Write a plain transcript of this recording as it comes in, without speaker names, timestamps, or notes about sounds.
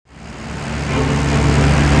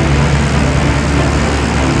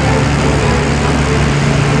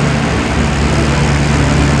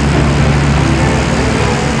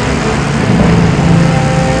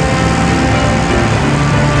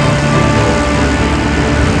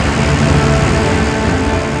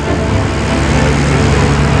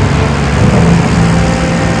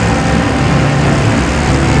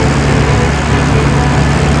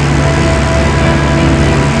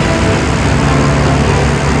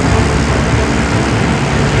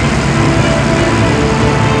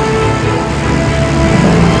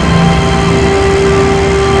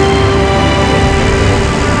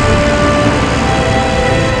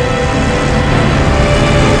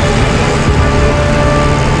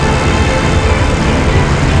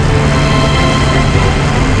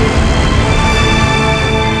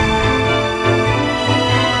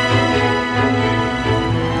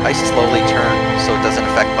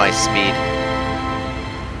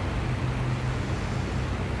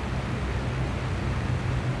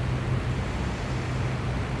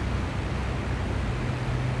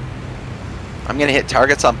I'm gonna hit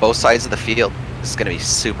targets on both sides of the field. This is gonna be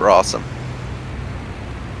super awesome.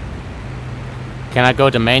 Can I go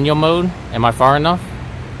to manual mode? Am I far enough?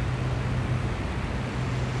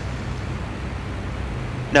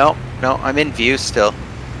 No, I'm in view still.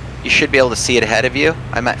 You should be able to see it ahead of you.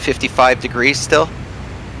 I'm at 55 degrees still.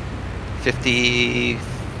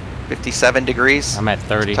 57 degrees. I'm at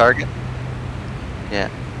 30. Target. Yeah.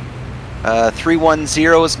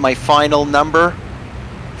 310 is my final number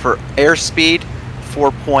for airspeed.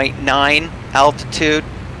 4.9 altitude.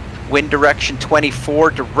 Wind direction 24,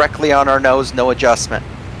 directly on our nose, no adjustment.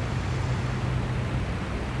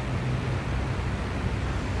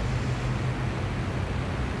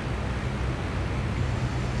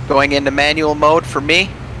 Going into manual mode for me.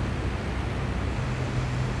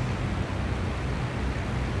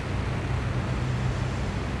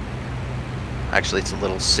 Actually, it's a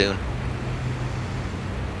little soon.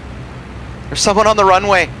 There's someone on the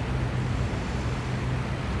runway.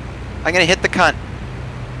 I'm gonna hit the cunt.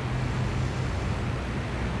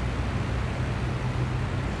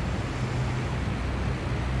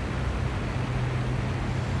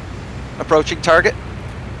 Approaching target.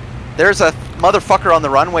 There's a motherfucker on the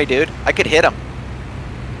runway, dude. I could hit him.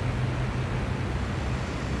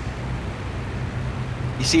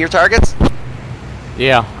 You see your targets?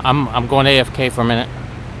 Yeah, I'm going AFK for a minute.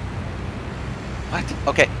 What?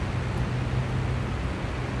 Okay.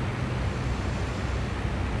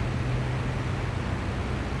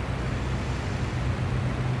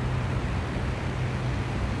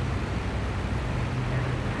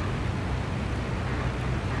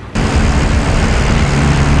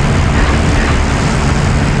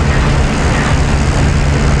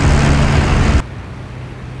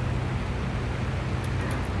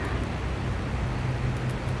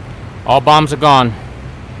 All bombs are gone.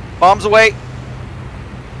 Bombs away.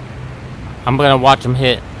 I'm gonna watch them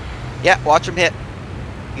hit. Yeah, watch them hit.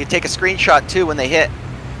 You can take a screenshot too when they hit.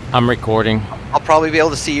 I'm recording. I'll probably be able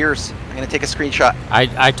to see yours. I'm gonna take a screenshot.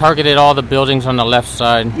 I targeted all the buildings on the left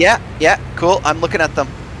side. Yeah, cool. I'm looking at them.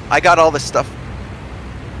 I got all this stuff.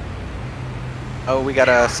 Oh, we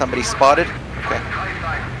got somebody spotted. Okay.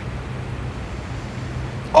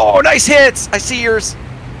 Oh, nice hits! I see yours.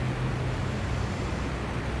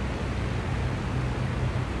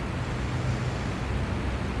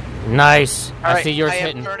 Nice. All right, I see yours I am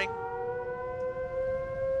hitting. turning.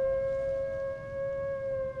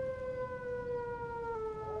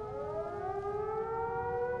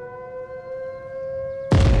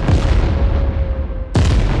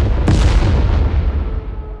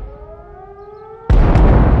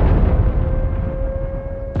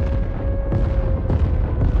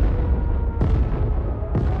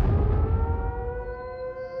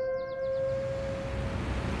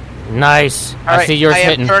 Nice. All right, I see yours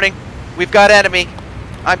hitting. I am turning. We've got enemy.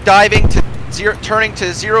 I'm diving to turning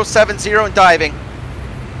to 070 and diving.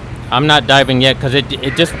 I'm not diving yet because it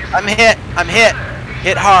just. I'm hit.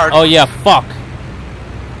 Hit hard. Oh yeah, fuck.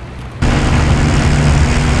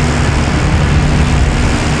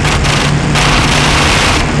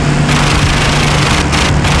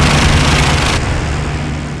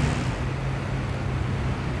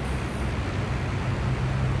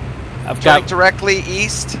 I've Turning got directly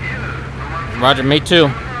east. Roger, me too.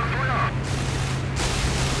 We've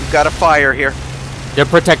got a fire here. They're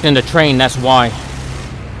protecting the train, that's why.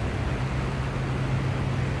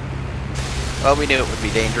 Well, we knew it would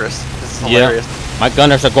be dangerous. This is hilarious. Yeah. My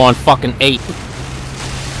gunners are going fucking 8.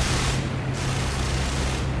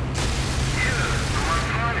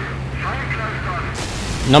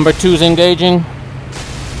 Number 2's engaging.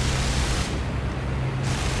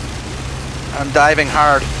 I'm diving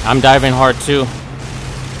hard. I'm diving hard too.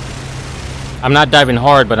 I'm not diving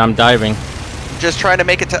hard, but I'm diving. I'm just trying to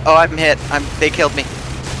make it to. Oh, I'm hit. They killed me.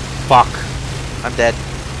 Fuck. I'm dead.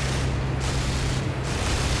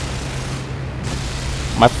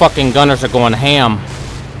 My fucking gunners are going ham.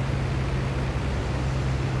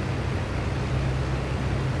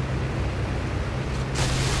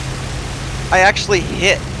 I actually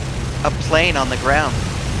hit a plane on the ground.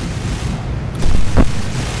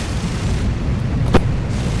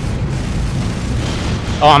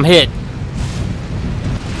 Oh, I'm hit.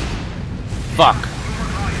 Fuck.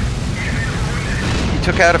 You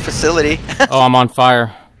took out a facility. Oh, I'm on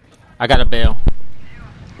fire. I gotta bail.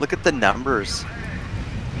 Look at the numbers.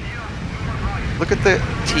 Look at the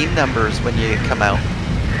team numbers when you come out.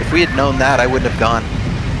 If we had known that, I wouldn't have gone.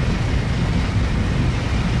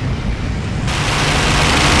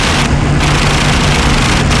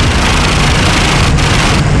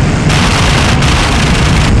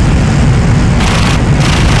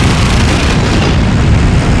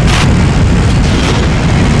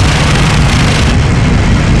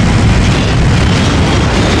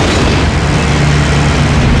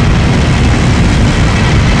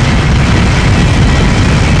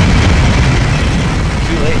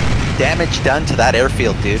 damage done to that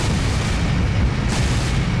airfield, dude.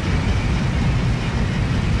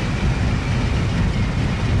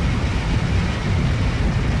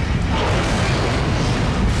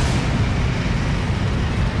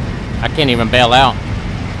 I can't even bail out.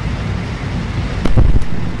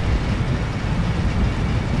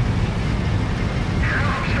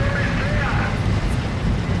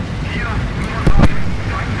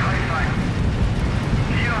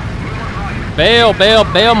 Bail, bail,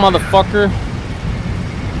 bail, motherfucker.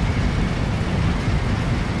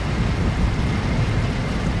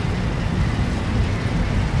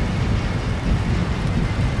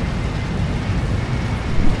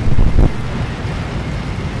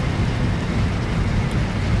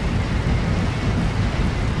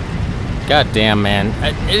 God damn, man.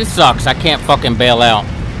 It sucks. I can't fucking bail out.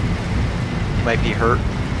 You might be hurt.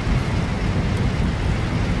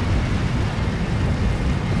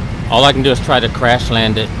 All I can do is try to crash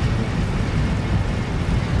land it.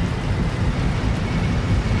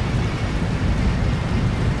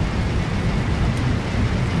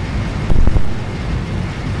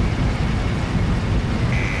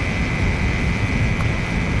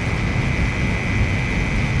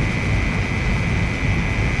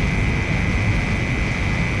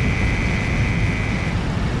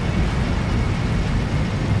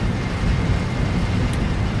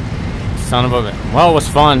 Son of a bitch. Well, it was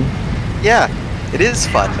fun. Yeah, it is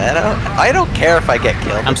fun, man. I don't care if I get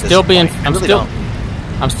killed. I'm still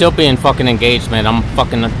being fucking engaged, man. I'm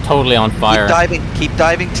fucking totally on fire. Keep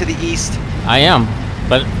diving to the east. I am,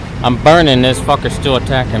 but I'm burning. This fucker's still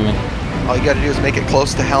attacking me. All you gotta do is make it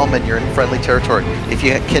close to helm and you're in friendly territory. If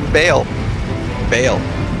you can bail, bail.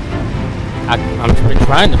 I'm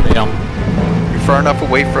trying to bail. You're far enough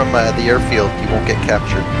away from the airfield, you won't get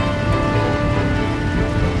captured.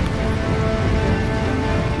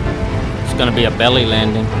 It's gonna be a belly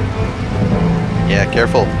landing. Yeah,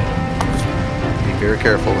 careful. Be very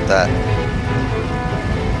careful with that.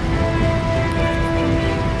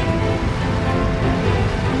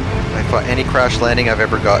 I fought any crash landing I've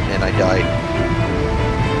ever gotten in, I died.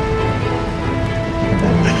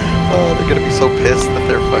 Oh, they're gonna be so pissed that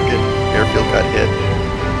their fucking airfield got hit.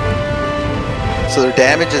 So their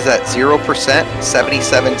damage is at 0%,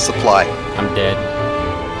 77 supply. I'm dead.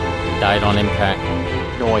 Died on impact.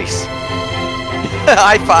 Nice.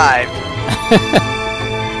 High five.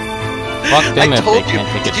 Fuck them if they told you. can't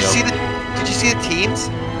take a Did you joke. see the teams?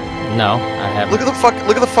 No, I haven't. Look at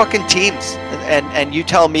the fucking teams. And you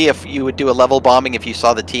tell me if you would do a level bombing if you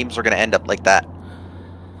saw the teams were going to end up like that.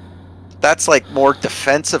 That's like more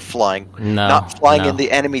defensive flying, not flying in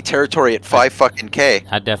the enemy territory at 5 fucking K.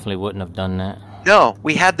 I definitely wouldn't have done that. No,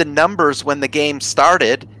 we had the numbers when the game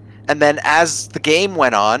started, and then as the game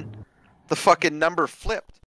went on, the fucking number flipped.